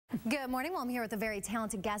Good morning. Well, I'm here with a very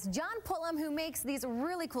talented guest, John Pullum, who makes these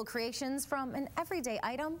really cool creations from an everyday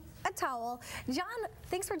item, a towel. John,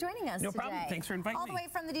 thanks for joining us No today. problem. Thanks for inviting me. All the way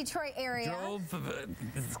from the Detroit area.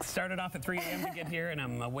 Started off at 3 a.m. to get here, and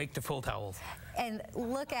I'm awake to full towels. And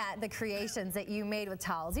look at the creations that you made with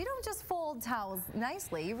towels. You don't just fold towels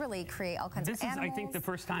nicely. You really create all kinds of animals. This is, I think, the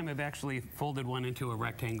first time I've actually folded one into a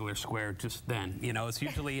rectangular square just then. You know, it's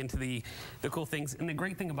usually into the cool things. And the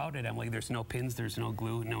great thing about it, Emily, there's no pins, there's no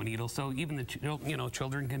glue, no needles. So even the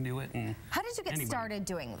children can do it. And how did you get started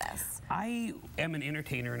doing this? I am an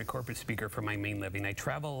entertainer and a corporate speaker for my main living. I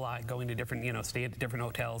travel a lot, going to different, stay at different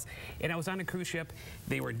hotels. And I was on a cruise ship.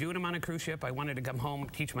 They were doing them on a cruise ship. I wanted to come home,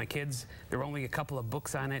 teach my kids. There were only a couple of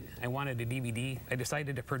books on it. I wanted a DVD. I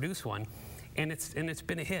decided to produce one. And it's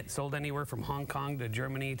been a hit. Sold anywhere from Hong Kong to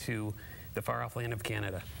Germany to the far-off land of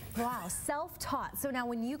Canada. Wow, self-taught. So now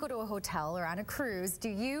when you go to a hotel or on a cruise, do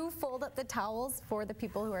you fold up the towels for the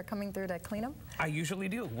people who are coming through to clean them? I usually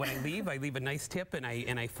do. When I leave a nice tip and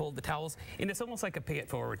I fold the towels. And it's almost like a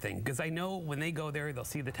pay-it-forward thing, because I know when they go there, they'll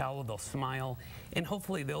see the towel, they'll smile, and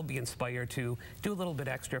hopefully they'll be inspired to do a little bit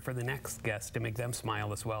extra for the next guest to make them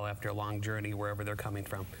smile as well after a long journey wherever they're coming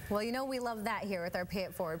from. Well, you know, we love that here with our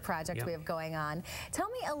pay-it-forward project we have going on. Tell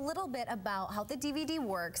me a little bit about how the DVD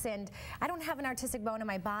works. And I don't have an artistic bone in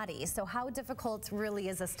my body, so how difficult really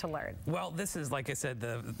is this to learn? Well, this is, like I said,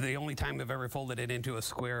 the only time I've ever folded it into a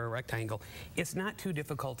square or rectangle. It's not too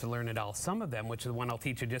difficult to learn at all. Some of them, which is the one I'll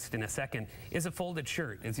teach you just in a second, is a folded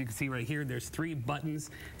shirt. As you can see right here, there's 3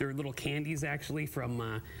 buttons. They're little candies, actually, from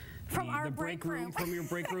our break room, from your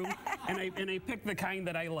break room, and I picked the kind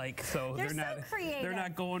that I like, so they're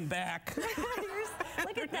not going back.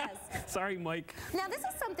 Look at this. Sorry, Mike. Now this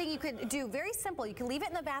is something you could do very simple. You can leave it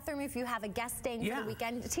in the bathroom if you have a guest staying for the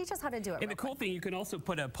weekend. Teach us how to do it. And the cool thing, you can also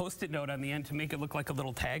put a Post-it note on the end to make it look like a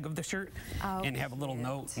little tag of the shirt, and have a little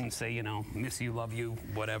note and say, you know, miss you, love you,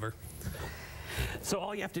 whatever. So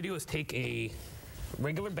all you have to do is take a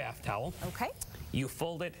regular bath towel. Okay. You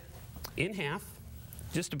fold it in half,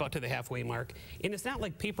 just about to the halfway mark. And it's not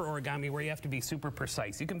like paper origami where you have to be super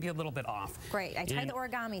precise. You can be a little bit off. Great. I tried the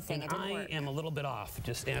origami thing. It didn't work. I am a little bit off.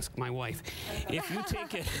 Just ask my wife. If you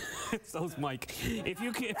take it, so's Mike. If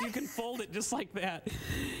you can fold it just like that,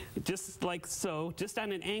 just like so, just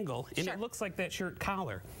on an angle, and it looks like that shirt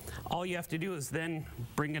collar. All you have to do is then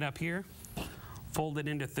bring it up here, fold it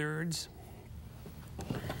into thirds,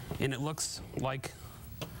 and it looks like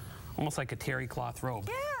almost like a terry cloth robe.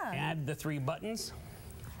 Yeah. Add the 3 buttons.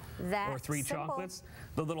 Or 3 chocolates,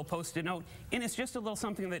 the little Post-it note, and it's just a little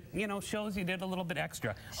something that, you know, shows you did a little bit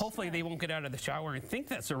extra. Hopefully they won't get out of the shower and think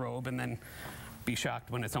that's a robe and then be shocked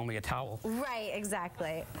when it's only a towel. Right,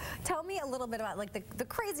 exactly. Tell me a little bit about like the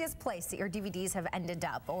craziest place that your DVDs have ended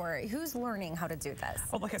up, or who's learning how to do this?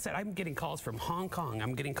 Well, like I said, I'm getting calls from Hong Kong.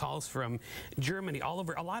 I'm getting calls from Germany, all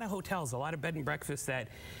over. A lot of hotels, a lot of bed and breakfasts that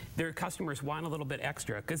their customers want a little bit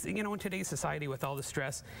extra. Because, you know, in today's society with all the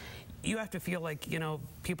stress, you have to feel like, you know,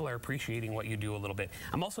 people are appreciating what you do a little bit.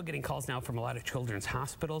 I'm also getting calls now from a lot of children's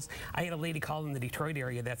hospitals. I had a lady call in the Detroit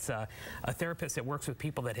area that's a therapist that works with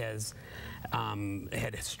people that has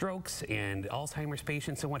had strokes and Alzheimer's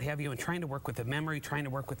patients and what have you, and trying to work with the memory, trying to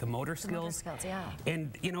work with the motor skills.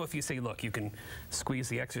 And, you know, if you say, look, you can squeeze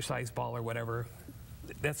the exercise ball or whatever,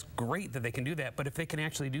 that's great that they can do that, but if they can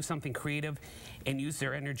actually do something creative and use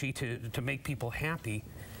their energy to make people happy,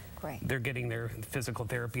 they're getting their physical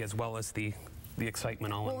therapy as well as the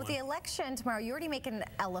excitement all in one. Well, with the election tomorrow, you already make an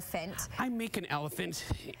elephant. I make an elephant.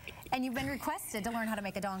 And you've been requested to learn how to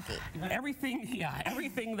make a donkey.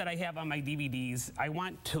 Everything that I have on my DVDs, I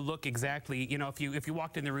want to look exactly, you know, if you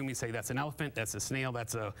walked in the room, you say, that's an elephant, that's a snail,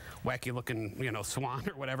 that's a wacky looking, you know, swan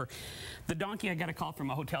or whatever. The donkey, I got a call from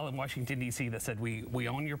a hotel in Washington, D.C. that said, we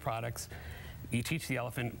own your products, you teach the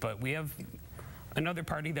elephant, but we have another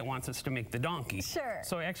party that wants us to make the donkey. Sure.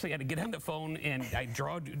 So I actually had to get on the phone and I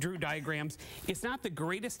drew diagrams. It's not the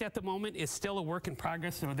greatest at the moment. It's still a work in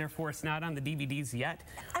progress, so therefore it's not on the DVDs yet.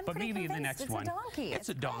 But maybe the next one. It's a donkey. It's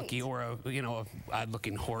a donkey or a, you know, a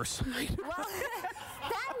odd-looking horse. Well,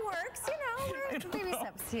 that works, you know. Baby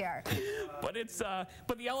steps here. But it's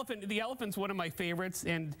but the elephant's one of my favorites,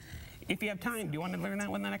 and if you have time, do you want to learn that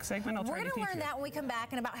one in the next segment? We're going to learn that when we come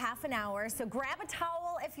back in about half an hour. So grab a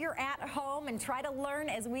towel if you're at home and try to learn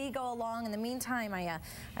as we go along. In the meantime, I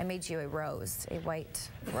made you a rose, a white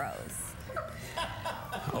rose.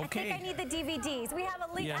 Okay. I think I need the DVDs. We have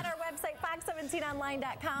a link on our website,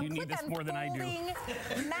 fox17online.com. You need this more than I do.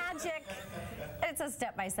 Magic. It's a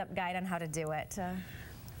step-by-step guide on how to do it.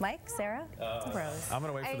 Mike, Sarah, it's a rose. I'm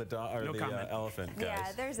going to wait for the elephant, guys.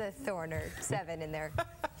 Yeah, there's a thorn or 7 in there.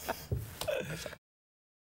 For sure.